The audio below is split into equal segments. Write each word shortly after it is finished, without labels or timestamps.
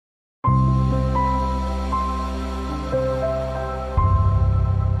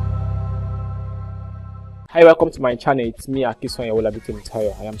Hi, welcome to my channel. It's me,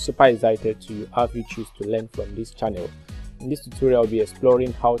 chciken. I am super excited to have you choose to learn from this channel. In this tutorial, I'll be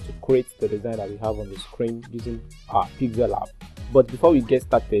exploring how to create the design that we have on the screen using our Pixellab. But before we get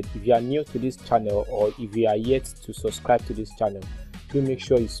started, if you are new to this channel or if you are yet to subscribe to this channel, do make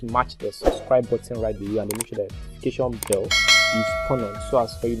sure you smash the subscribe button right below and make sure the notification bell is turned on so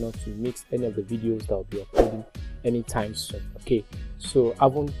as for you not to miss any of the videos that will be uploading anytime soon. Okay, so I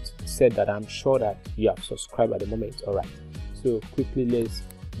haven't said that I'm sure that you have subscribed at the moment. All right, so quickly let's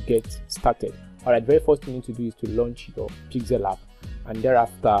get started. All right, very first thing you need to do is to launch your Pixellab, and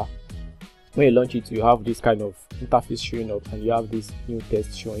thereafter when you launch it, you have this kind of interface showing up and you have this new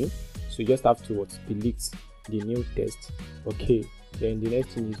text showing. So you just have to delete the new text. Okay, then the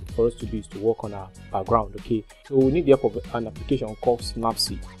next thing is for us to do is to work on our background. Okay, so we need the help of an application called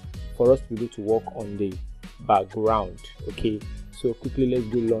Snapseed for us to be able to work on the background. Okay, so quickly let's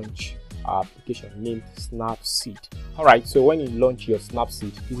go launch our application named Snapseed. All right, so when you launch your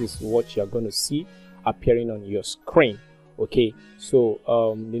Snapseed, this is what you're going to see appearing on your screen. Okay, so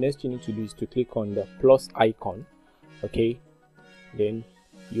the next thing you need to do is to click on the plus icon. Okay, then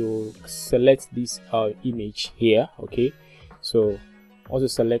you select this image here. Okay, so once you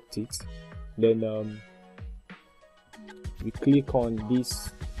select it, then we click on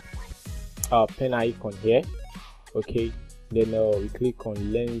this pen icon here. Okay, then we click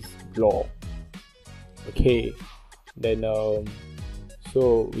on lens blur. Okay, then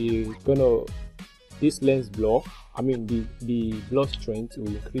so we're gonna this lens blur, I mean the blur strength, will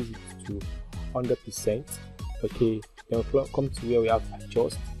increase it to 100%. Okay, then we'll come to where we have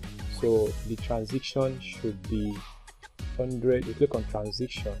adjust. So the transition should be 100. We click on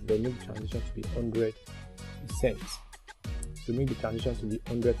transition, then make the transition to be 100%. So make the transition to be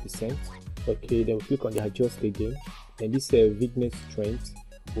 100%. Okay, then we click on the adjust again, then this vignette strength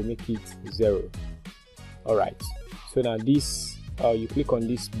will make it 0. All right, so now this you click on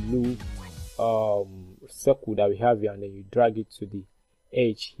this blue circle that we have here, and then you drag it to the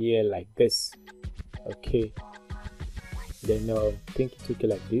edge here like this. Okay, then I think it's okay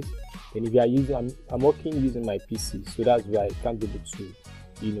like this. Then if you are using, I'm working using my PC, so that's why I can't be able to,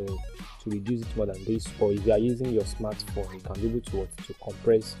 to reduce it more than this. Or if you are using your smartphone, you can be able to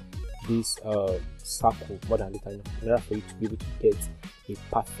compress this circle more than this in order for you to be able to get a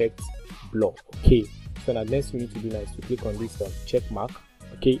perfect blur. Okay, so now next thing you need to do now is to click on this check mark.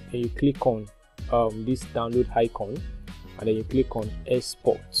 Okay, and you click on this download icon, and then you click on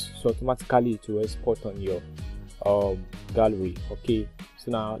export. So automatically it will export on your gallery. Okay, so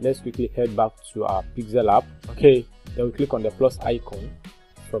now let's quickly head back to our Pixellab. Okay, then we click on the plus icon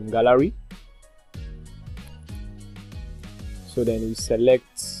from gallery. So then we select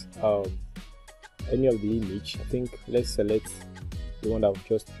any of the image. I think let's select the one that we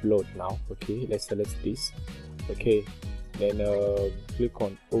just blurred now. Okay, let's select this. Okay, then click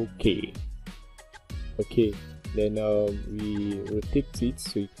on OK. Okay, then we rotate it.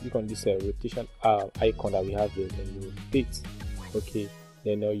 So you click on this rotation icon that we have here, then you rotate. Okay,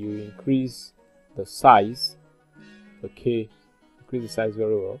 then you increase the size. Okay, increase the size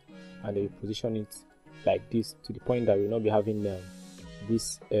very well, and then you position it like this to the point that we'll not be having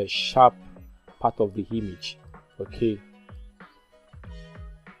this sharp part of the image. Okay,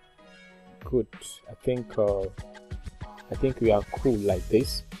 good. I think we are cool like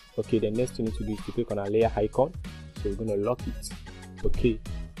this. Okay, the next thing you need to do is to click on a layer icon. So we're gonna lock it. Okay,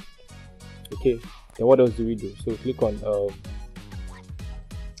 then what else do we do? So click on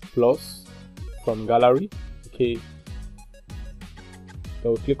plus from gallery. Okay, then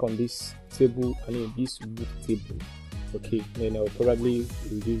we'll click on this table, this book table. Okay, then I'll probably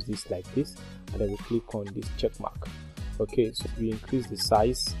reduce this like this, and then we click on this check mark. Okay, so we increase the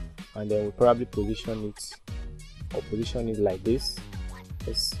size, and then we'll probably position it like this.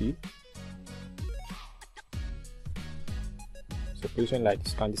 Let's see. So position like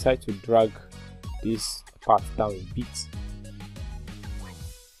this. You can decide to drag this part down a bit.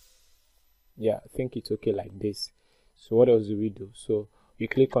 Yeah, I think it's okay like this. So what else do we do? So you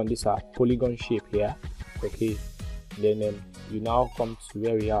click on this polygon shape here. Okay, then you now come to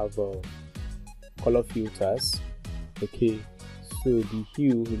where we have color filters. Okay, so the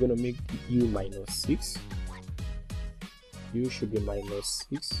hue, we're going to make the hue -6. Hue should be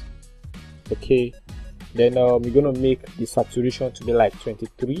 -6. Okay, then we're going to make the saturation to be like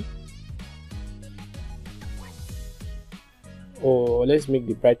 23, or let's make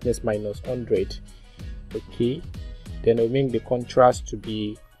the brightness -100. Okay, then we'll make the contrast to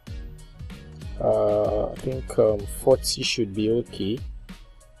be I think 40 should be okay.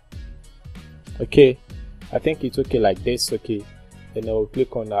 Okay, I think it's okay like this. Okay, then I'll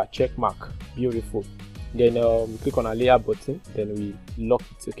click on check mark. Beautiful. Then we click on our layer button, then we lock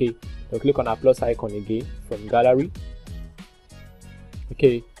it. Okay, then click on our plus icon again from gallery.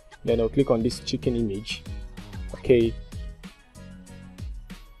 Okay, then I'll click on this chicken image. Okay,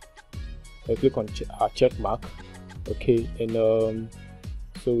 I'll click on our check mark. Okay, and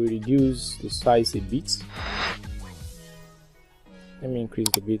so we reduce the size a bit. Let me increase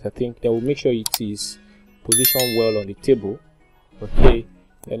the bit. I think that will make sure it is positioned well on the table. Okay,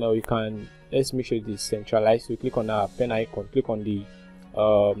 then now we can, let's make sure it is centralized. So click on our pen icon, click on the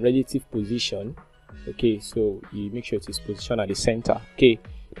relative position. Okay, so you make sure it is positioned at the center. Okay,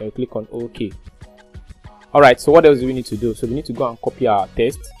 then we click on OK. Alright, so what else do we need to do? So we need to go and copy our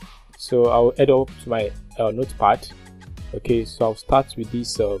text. So I'll head up to my notepad. Okay, so I'll start with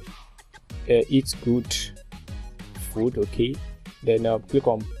this eat good food. Okay, then click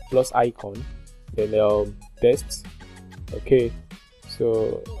on plus icon, then text. Okay,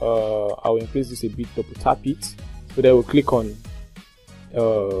 so I'll increase this a bit, double tap it, so then we'll click on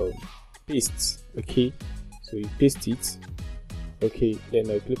paste. Okay, so you paste it. Okay, then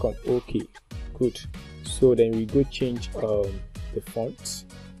I'll click on OK. Good. So then we go change the font.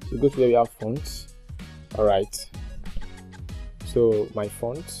 So go to where we have fonts. All right, so my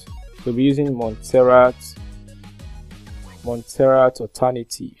font, we'll be using Montserrat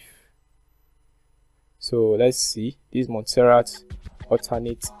Alternative. So let's see, this Montserrat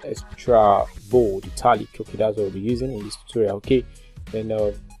Alternate Extra Bold Italic. Okay, that's what we'll be using in this tutorial. Okay, then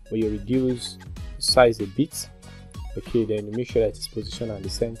when you reduce the size a bit, okay, then make sure that it's positioned at the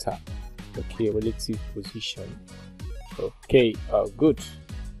center. Okay, relative position. Okay, good.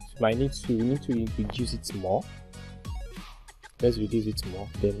 So we need to reduce it more. Let's reduce it more.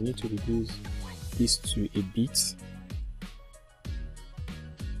 Then we need to reduce this to a bit.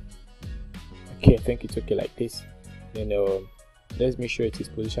 Okay, I think it's okay like this. Then let's make sure it is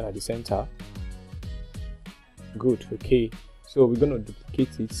positioned at the center. Good. Okay, so we're going to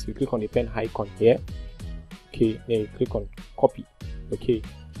duplicate it. So you click on the pen icon here. Okay, then you click on copy. Okay,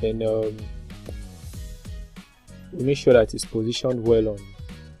 then we make sure that it's positioned well on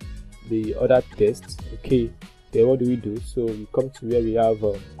the other text. Okay, then what do we do? So we come to where we have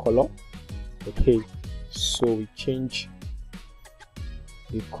color. Okay, so we change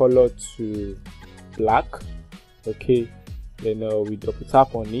the color to black. Okay, then we double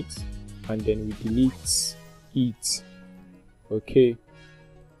tap on it and then we delete it. Okay,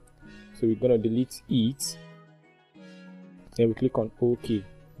 so we're gonna delete it, then we click on OK.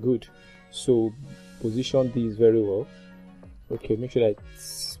 Good. So position this very well. Okay, make sure that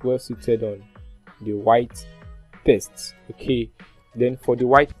it's well seated on the white text. Okay, then for the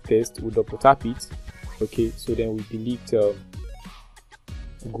white text we double tap it. Okay, so then we delete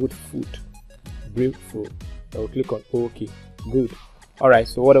good food, brave food. I'll click on OK. Good. All right,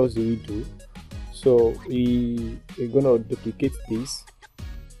 so what else do we do? So we're gonna duplicate this.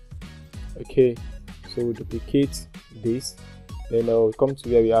 Okay, so we duplicate this, then we come to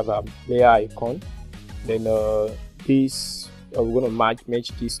where we have a layer icon, then this we're gonna merge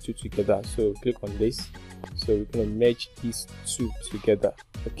these two together. So click on this, so we're gonna merge these two together.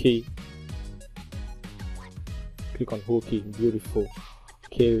 Okay, click on OK. Beautiful.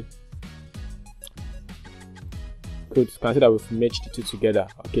 Okay, good. You can see that we've merged the two together.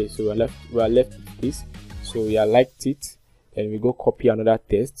 Okay, so we are left with this. So we are liked it, and we go copy another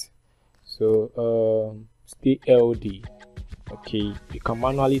text. So stay LD. Okay, you can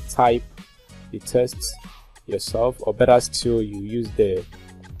manually type the text yourself, or better still, you use the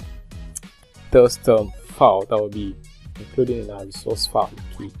text file that will be included in our resource file.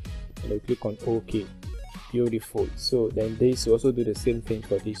 Okay, and you click on OK. Beautiful. So then this will also do the same thing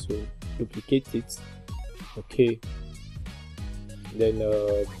for this. So duplicate it. Okay, then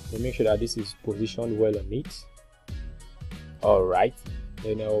we make sure that this is positioned well on it. All right,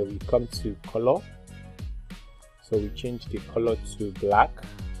 then we come to color. So we change the color to black.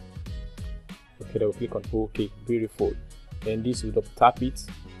 Okay, then we click on OK. Beautiful. Then this will double tap it,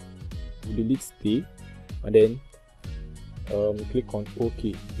 we delete stay, and then we click on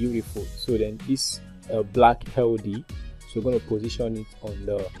OK. Beautiful. So then this black LD, so we're going to position it on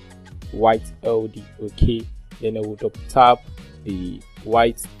the white LD. Okay, then I will double tap the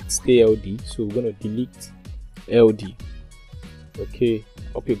white stay LD, so we're going to delete LD. Okay,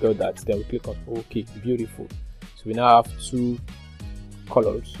 hope you got that. Then we click on OK. Beautiful. So we now have two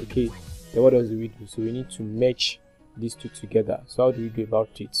colors. Okay, then what else do we do? So we need to merge these two together. So how do we go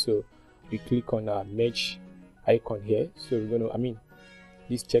about it? So we click on our merge icon here. So we're going to,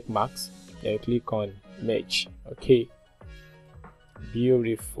 these check marks, then click on merge. Okay,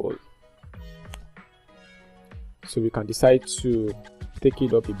 beautiful. So we can decide to take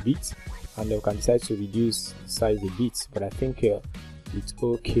it up a bit. and then we can decide to reduce the size a bit, but I think it's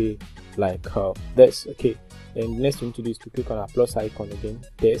okay like this. Okay, then the next thing to do is to click on our plus icon again,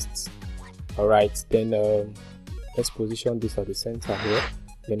 tests. All right, then let's position this at the center here.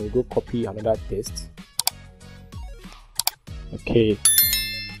 Then we go copy another text. Okay,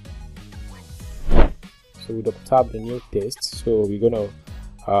 so we double tap the new text. So we're gonna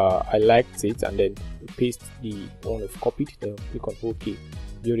I liked it, and then we paste the one we've copied, then click on OK.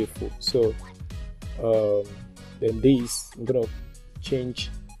 Beautiful. So then this, I'm gonna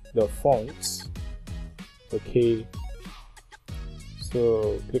change the fonts. Okay,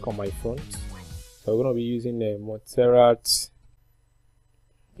 so click on my font. So we're gonna be using a Montserrat.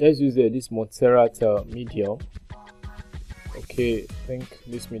 Let's use this Montserrat medium. Okay, I think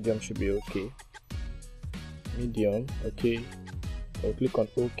this medium should be okay. Medium. Okay, I'll click on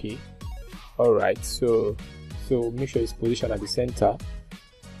OK. All right, so make sure it's positioned at the center.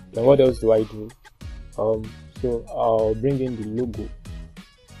 Then what else do I do? So I'll bring in the logo.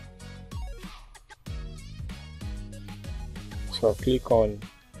 So I'll click on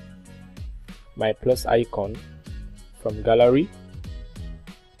my plus icon from gallery.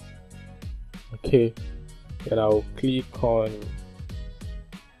 Okay, then I'll click on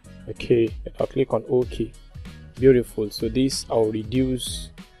OK. Beautiful. So this, I'll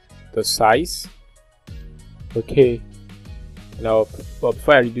reduce the size. Okay, now but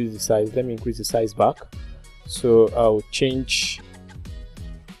before I reduce the size, let me increase the size back. So I'll change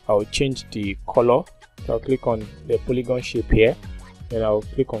the color. So I'll click on the polygon shape here, and I'll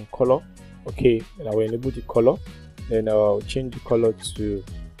click on color. Okay, and I will enable the color. Then I'll change the color to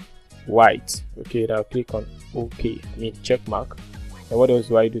white. Okay, then I'll click on OK, check mark. And what else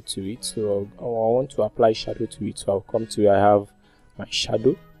do I do to it? So I want to apply shadow to it. So I'll come to where I have my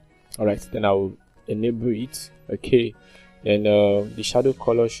shadow. All right, then I'll enable it. Okay, then the shadow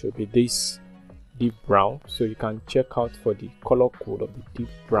color should be this deep brown. So you can check out for the color code of the deep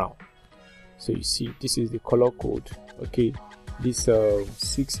brown. So you see, this is the color code. Okay, this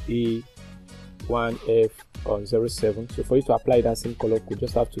 6A1F07. So for you to apply that same color code,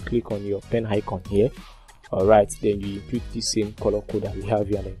 just have to click on your pen icon here. All right, then you input the same color code that we have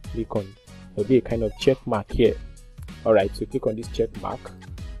here, and then click on, there'll be a kind of check mark here. All right, so click on this check mark.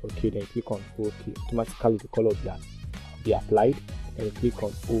 Okay, then click on OK. Automatically the color will be applied, and click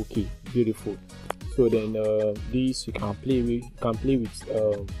on OK. Beautiful. So then this you can play with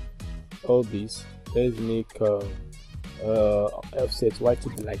all this. Let's make offset y to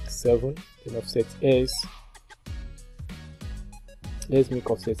be like 7, then offset s. Let's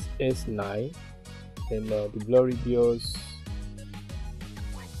make offset s9. Then the blur radius,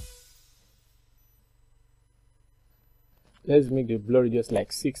 let's make the blur radius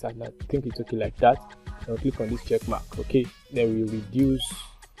like 6, and I think it's okay like that. I'll click on this check mark. Okay, then we reduce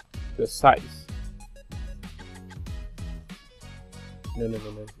the size. No,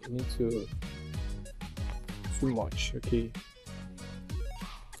 you need to too much. Okay,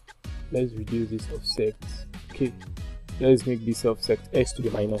 let's reduce this offset. Okay, let's make this offset x to the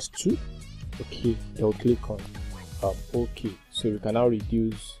 -2. Okay, then we'll click on OK. So we can now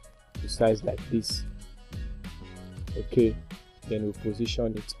reduce the size like this. Okay, then we'll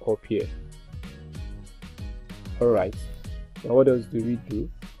position it up here. All right, now what else do we do?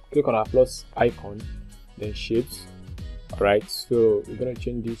 Click on our plus icon, then shapes. All right, so we're going to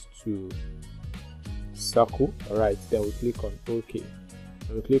change this to circle. All right, then we'll click on OK. Then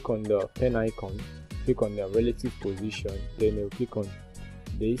we'll click on the pen icon, click on the relative position, then we'll click on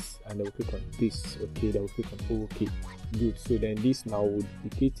this, and then we'll click on this. Okay, then we'll click on OK. Good. So then this now would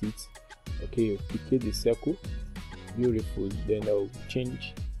duplicate it. Okay, duplicate the circle. Beautiful. Then I'll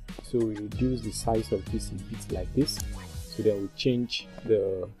change, so we reduce the size of this a bit like this. So then we change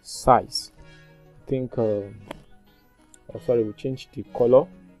the size. I think we'll change the color.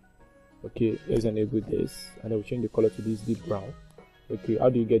 Okay, let's enable this, and then we'll change the color to this deep brown. Okay, how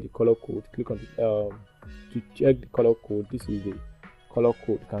do you get the color code? Click on to check the color code. This is the color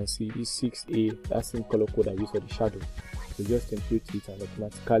code. You can see this 6A, that same color code I used for the shadow. So just input it, and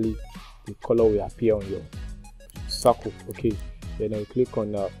automatically the color will appear on your circle. Okay, then I'll click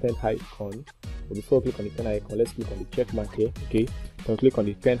on pen icon. But before I click on the pen icon, let's click on the check mark here. Okay, then click on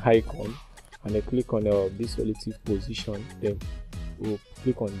the pen icon, and then click on this relative position. Then we'll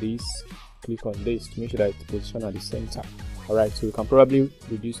click on this to make sure that it's positioned at the center. All right, so we can probably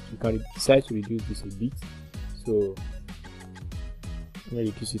reduce, we can decide to reduce this a bit. So let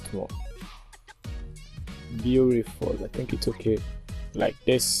me reduce it more. Beautiful. I think it's okay like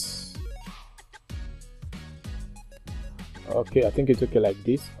this. Okay, I think it's okay like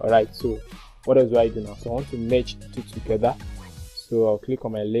this. All right, so what else do I do now? So I want to merge the two together. So I'll click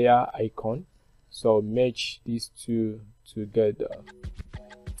on my layer icon, so I'll merge these two together.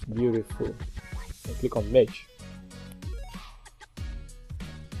 Beautiful. I'll click on merge.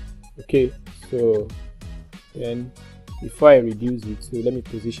 Okay, so then before I reduce it, so let me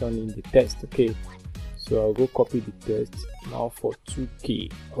position in the text. Okay, so I'll go copy the text now for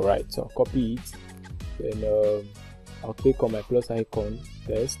 2K. All right, so I'll copy it, then I'll click on my plus icon,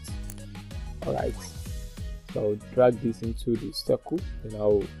 text. All right, so I'll drag this into the circle, and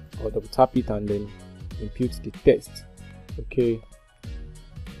I'll double tap it and then impute the text. Okay,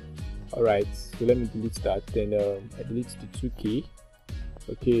 all right, so let me delete that. Then I delete the 2K.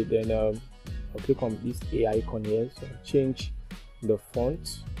 Okay, then I'll click on this A icon here, so I'll change the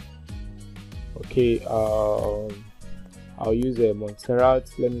font. Okay, I'll use a Montserrat.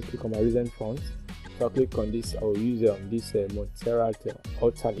 Let me click on my recent font. So I'll click on this. I'll use this Montserrat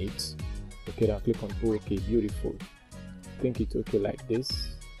alternate. Okay, then I'll click on OK. Beautiful. I think it's okay like this.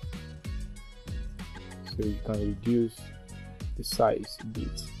 So you can reduce the size a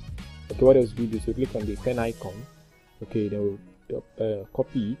bit. Okay, what else do you do? So click on the pen icon. Okay, then we'll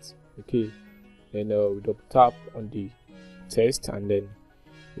copy it. Okay, then we'll double tap on the text and then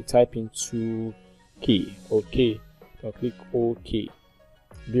we type in 2K. Okay, I'll click OK.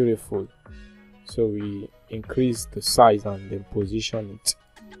 Beautiful. So we increase the size and then position it.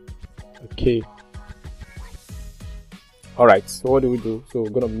 Okay, all right, so what do we do? So we're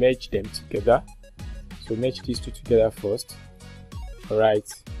going to merge them together. So merge these two together first. All right,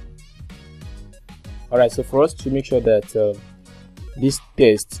 so for us to make sure that this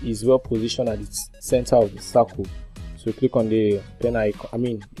text is well positioned at the center of the circle, so click on the pen icon,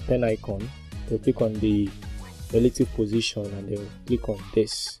 then click on the relative position and then click on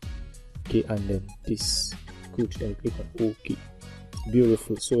this. Okay, and then this. Good, then click on OK.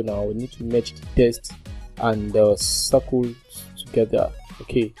 Beautiful. So now we need to merge the text and the circle together.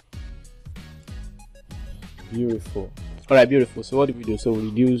 Okay, beautiful. All right, beautiful. So what do we do? So we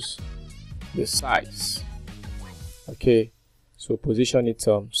reduce the size. Okay, so position it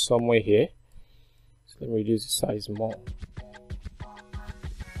somewhere here. So let me reduce the size more.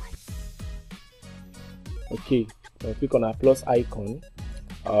 Okay, now click on our plus icon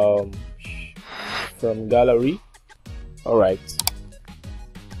from gallery. All right,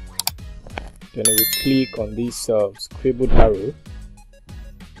 then we click on this scribbled arrow,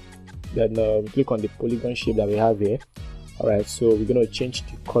 then we click on the polygon shape that we have here. All right, so we're going to change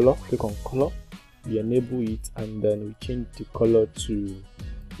the color. Click on color, we enable it, and then we change the color to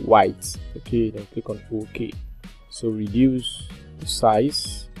white. Okay, then click on OK. So reduce the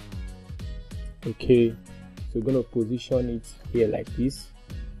size. Okay, so we're going to position it here like this.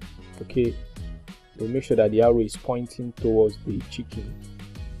 Okay, so make sure that the arrow is pointing towards the chicken.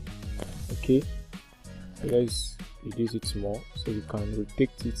 Okay, so let's reduce it more so we can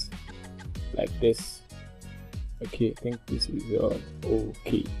rotate it like this. Okay, I think this is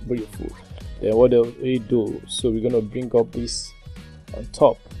okay. Beautiful. Then what do we do? So we're gonna bring up this on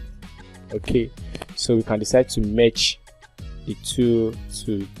top. Okay, so we can decide to match the two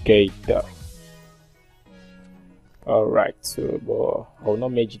together. All right, so but I will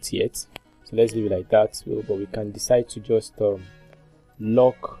not merge it yet, so let's leave it like that. So, but we can decide to just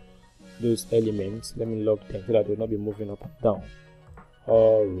lock those elements. Let me lock them so that they will not be moving up and down.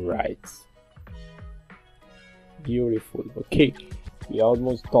 All right, beautiful. Okay, we are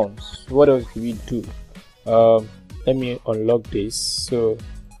almost done. So what else do we do? Let me unlock this. So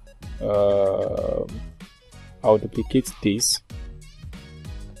I'll duplicate this,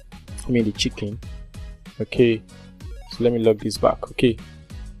 the chicken. Okay, so let me lock this back. Okay,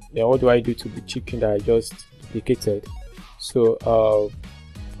 then what do I do to the chicken that I just duplicated? So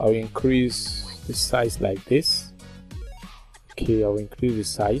I'll increase the size like this. Okay, I'll increase the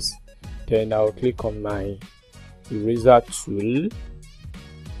size, then I'll click on my eraser tool.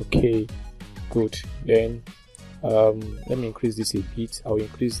 Okay, good. Then let me increase this a bit. I'll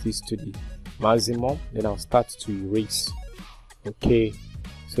increase this to the maximum, then I'll start to erase. Okay,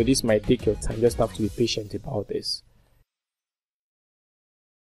 so this might take your time, just have to be patient about this.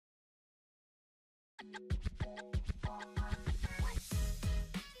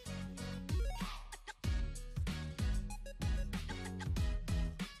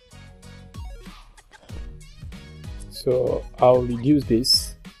 So I'll reduce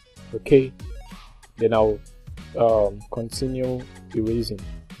this. Okay, then I'll continue erasing.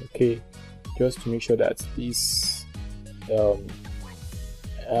 Okay, just to make sure that this I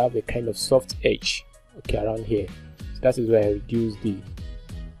have a kind of soft edge, okay, around here. So that is where I reduce the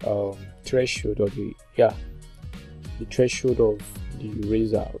threshold of the threshold of the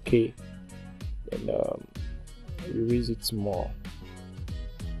eraser. Okay, and erase it more.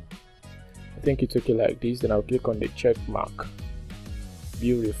 think it's okay like this. Then I'll click on the check mark.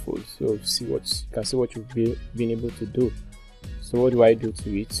 Beautiful. So see what you can see what you've been able to do. So what do I do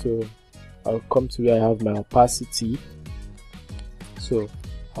to it? So I'll come to where I have my opacity. So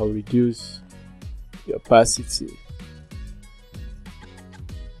I'll reduce the opacity.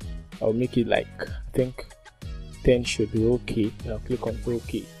 I'll make it like, I think 10 should be okay, and I'll click on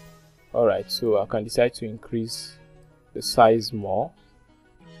OK. Alright, so I can decide to increase the size more.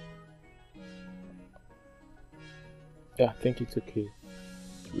 Yeah, I think it's okay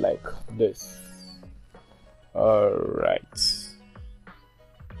like this. Alright,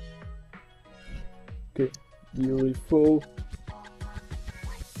 okay, beautiful.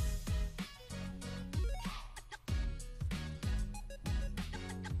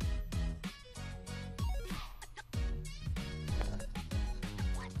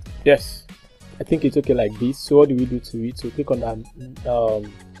 Yes, I think it's okay like this. So what do we do to it? So click on that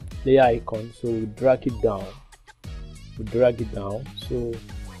layer icon. So we drag it down. So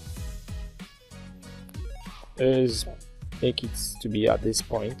let's make it to be at this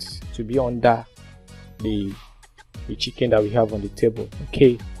point, to be under the chicken that we have on the table.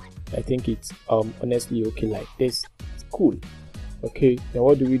 Okay, I think it's honestly okay like this. It's cool. Okay, then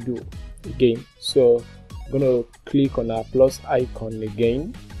what do we do again? So I'm gonna click on our plus icon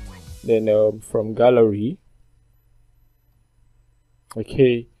again. Then from gallery,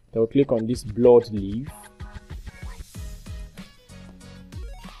 okay, then we'll click on this blurred leaf.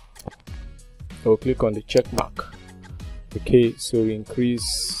 We'll click on the check mark. Okay, so we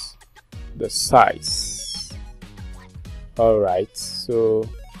increase the size. All right, so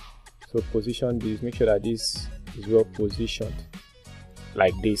position this, make sure that this is well positioned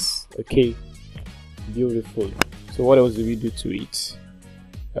like this. Okay, beautiful. So what else do we do to it?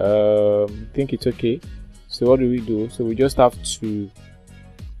 I think it's okay. So what do we do? So we just have to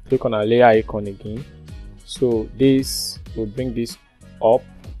click on our layer icon again. So this will bring this up.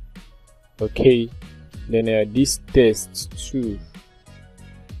 Okay, then this test too,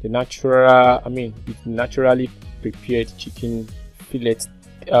 the naturally prepared chicken fillet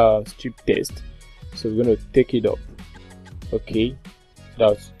strip test. So we're going to take it up. Okay,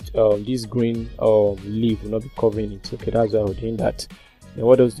 so that this green leaf will not be covering it. Okay, that's why we're doing that. Then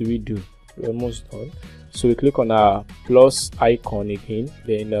what else do we do? We're almost done. So we click on our plus icon again,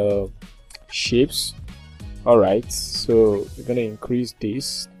 then shapes. All right, so we're going to increase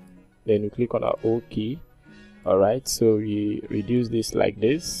this. Then we click on our OK. All right, so we reduce this like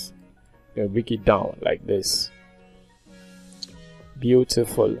this, then break it down like this.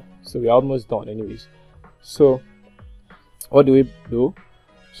 Beautiful. So we're almost done anyways. So what do we do?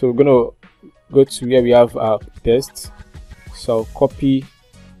 So we're gonna go to where we have our test. So I'll copy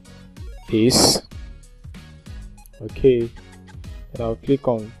this. Okay, and I'll click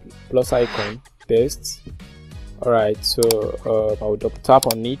on plus icon test. Alright, so I'll double tap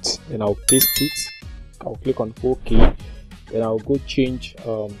on it, then I'll paste it. I'll click on OK, then I'll go change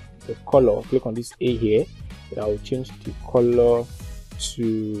the color. Click on this A here, then I'll change the color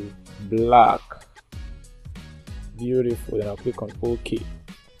to black. Beautiful. Then I'll click on OK.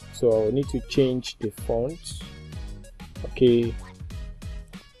 So I'll need to change the font. Okay,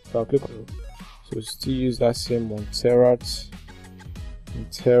 so I'll click on, so still use that same Montserrat.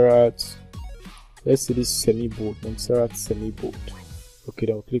 Let's see this semi-bold, Montserrat semi-bold. Okay,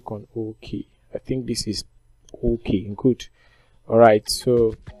 then I'll click on OK. I think this is okay, good. Alright,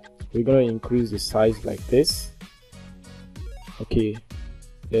 so we're gonna increase the size like this. Okay,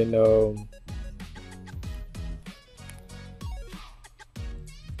 then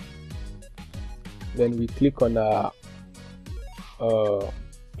we click on the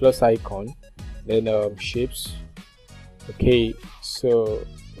plus icon, then shapes. Okay, so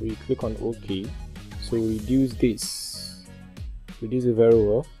we click on OK. So reduce this, reduce it very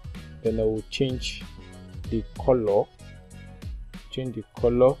well. Then I will change the color,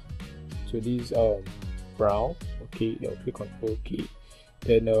 to this brown. Okay, then I'll click on OK.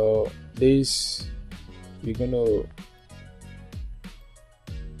 Then this, we're gonna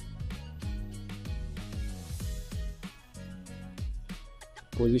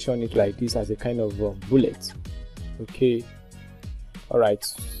position it like this as a kind of bullet. Okay, all right.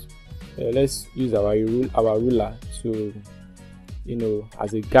 Let's use our ruler to,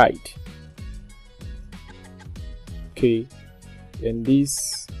 as a guide. Okay, and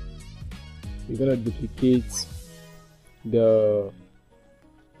this, we're gonna duplicate the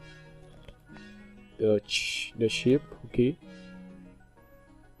shape. Okay,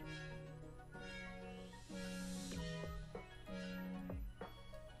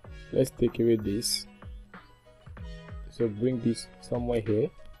 let's take away this, so bring this somewhere here.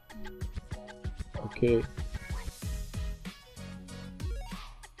 Okay.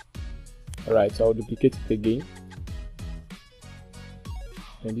 Alright, so I'll duplicate it again,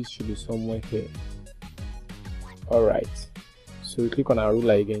 and this should be somewhere here. Alright, so we click on our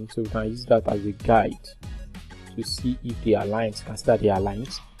ruler again, so we can use that as a guide to see if they are aligned. You can see that they are aligned.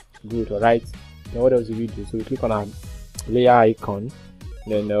 Good. Alright, now what else do we do? So we click on our layer icon,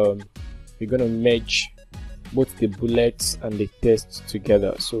 then we're going to merge both the bullets and the text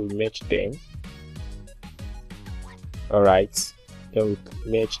together, so we merge them. Alright, then we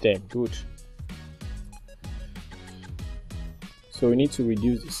merge them. Good. So we need to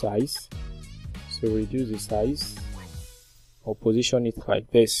reduce the size, so reduce the size or position it like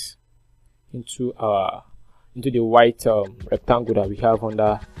this into the white rectangle that we have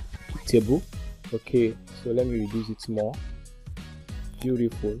under the table. Okay, so let me reduce it more.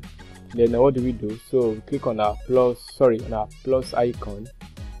 Beautiful. Then what do we do? So we click on our plus icon,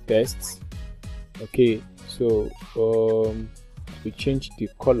 text. Okay, so we change the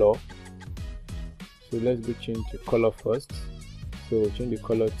color. So let's go change the color first. So change the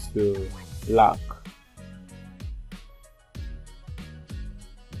color to black.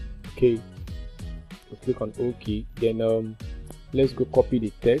 Okay, so click on OK. Then let's go copy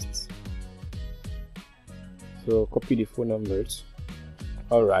the text. So copy the phone numbers.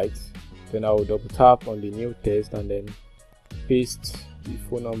 Alright, then I will double tap on the new text and then paste the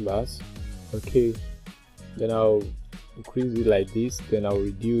phone numbers. Okay, then I'll increase it like this, then I'll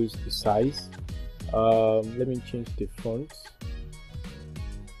reduce the size. Let me change the font.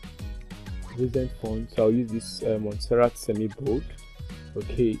 Recent font, so I'll use this Montserrat semi bold.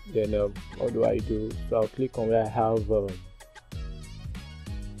 Okay, then what do I do? So I'll click on where I have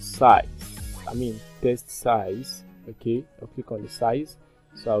text size. Okay, I'll click on the size,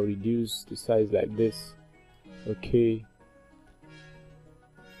 so I'll reduce the size like this. Okay,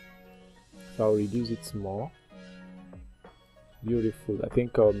 so I'll reduce it more. Beautiful. I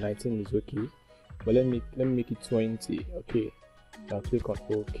think 19 is okay, but let me make it 20. Okay, I'll click on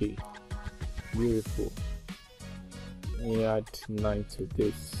OK. Beautiful. Let me add 9 to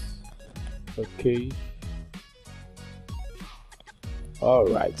this. Okay.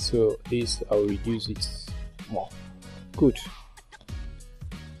 Alright, so this I'll reduce it more. Good.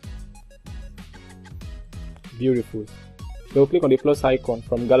 Beautiful. So click on the plus icon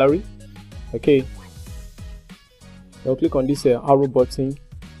from gallery. Okay. Now click on this arrow button.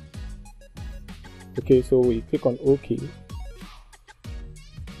 Okay, so we click on OK.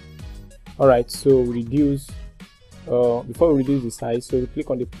 Alright, so reduce before we reduce the size, so we click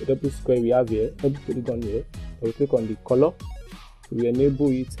on the double square we have here, double polygon here, we click on the color, so we enable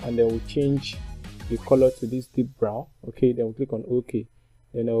it, and then we change the color to this deep brown. Okay, then we click on OK.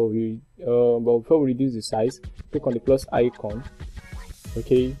 Then but before we reduce the size, click on the plus icon.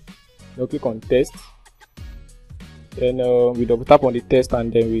 Okay, now click on text, then we double tap on the text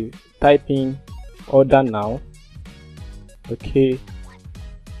and then we type in order now. Okay,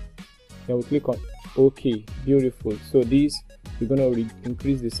 then we click on OK. Beautiful. So this, we're going to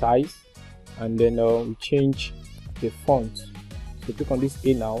increase the size, and then we change the font. So click on this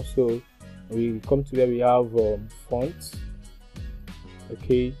A now, so we come to where we have font.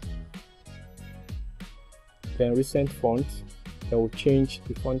 Okay, then recent font, then we'll change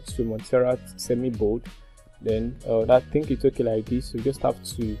the font to Montserrat semi bold. Then I think it's okay like this, so we just have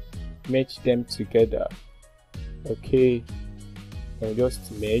to merge them together. Okay, then we'll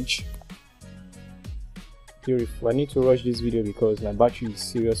just merge. Beautiful. I need to rush this video because my battery is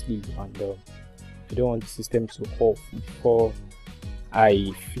seriously low, and I don't want the system to off before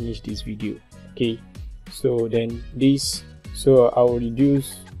I finish this video. Okay, so then this, so I will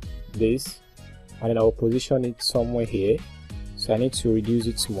reduce this and then I will position it somewhere here. So I need to reduce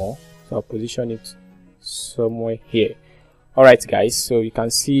it more, so I'll position it somewhere here. Alright guys, so you can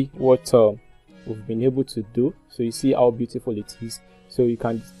see what we've been able to do. So you see how beautiful it is. So you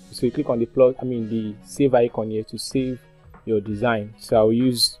click on the save icon here to save your design. So I'll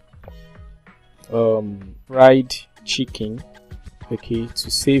use fried chicken, okay,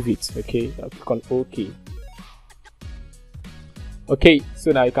 to save it. Okay, I'll click on OK. Okay,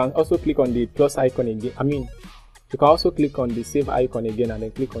 so now you can also click on the plus icon again. You can also click on the save icon again and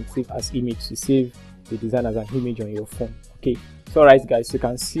then click on save as image to save the design as an image on your phone. Okay, so alright guys, so you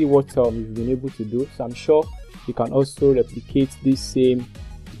can see what we've been able to do. So I'm sure you can also replicate this same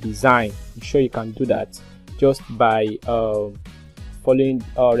design. I'm sure you can do that just by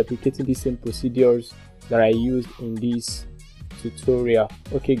replicating the same procedures that I used in this tutorial.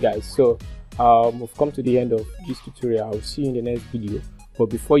 Okay guys, so we've come to the end of this tutorial. I'll see you in the next video, but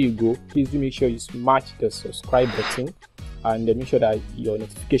before you go, please do make sure you smash the subscribe button and make sure that your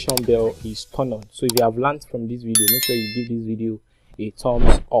notification bell is turned on. So if you have learned from this video, make sure you give this video a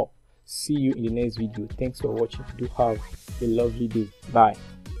thumbs up. See you in the next video. Thanks for watching. Do have a lovely day. Bye.